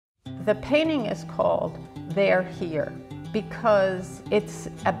The painting is called They're Here because it's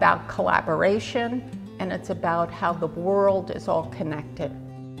about collaboration and it's about how the world is all connected.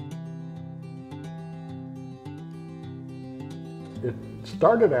 It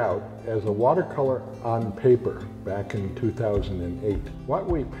started out as a watercolor on paper back in 2008. What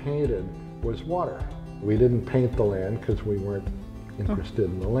we painted was water. We didn't paint the land because we weren't interested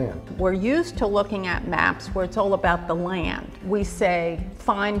in the land. We're used to looking at maps where it's all about the land. We say,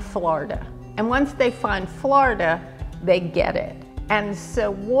 find Florida. And once they find Florida, they get it. And so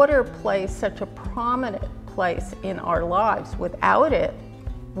water plays such a prominent place in our lives. Without it,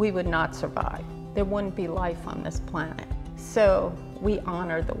 we would not survive. There wouldn't be life on this planet. So we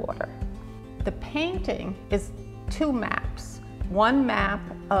honor the water. The painting is two maps. One map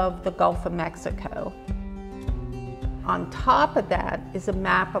of the Gulf of Mexico. On top of that is a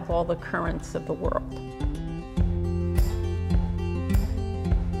map of all the currents of the world.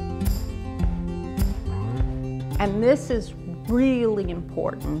 And this is really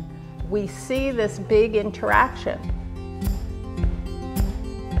important. We see this big interaction.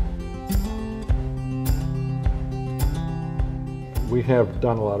 We have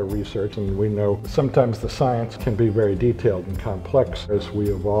done a lot of research, and we know sometimes the science can be very detailed and complex. As we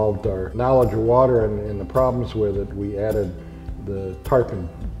evolved our knowledge of water and the problems with it, we added the tarpon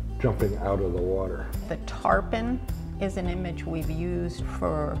jumping out of the water. The tarpon is an image we've used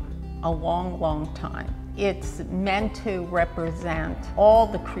for a long, long time. It's meant to represent all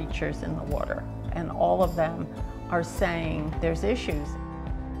the creatures in the water, and all of them are saying there's issues.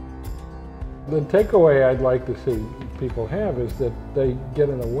 The takeaway I'd like to see people have is that they get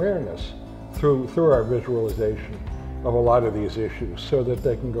an awareness through our visualization of a lot of these issues so that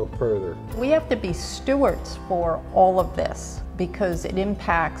they can go further. We have to be stewards for all of this because it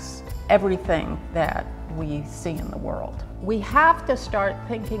impacts everything that we see in the world. We have to start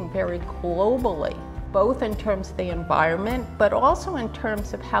thinking very globally, both in terms of the environment, but also in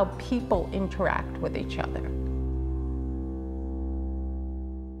terms of how people interact with each other.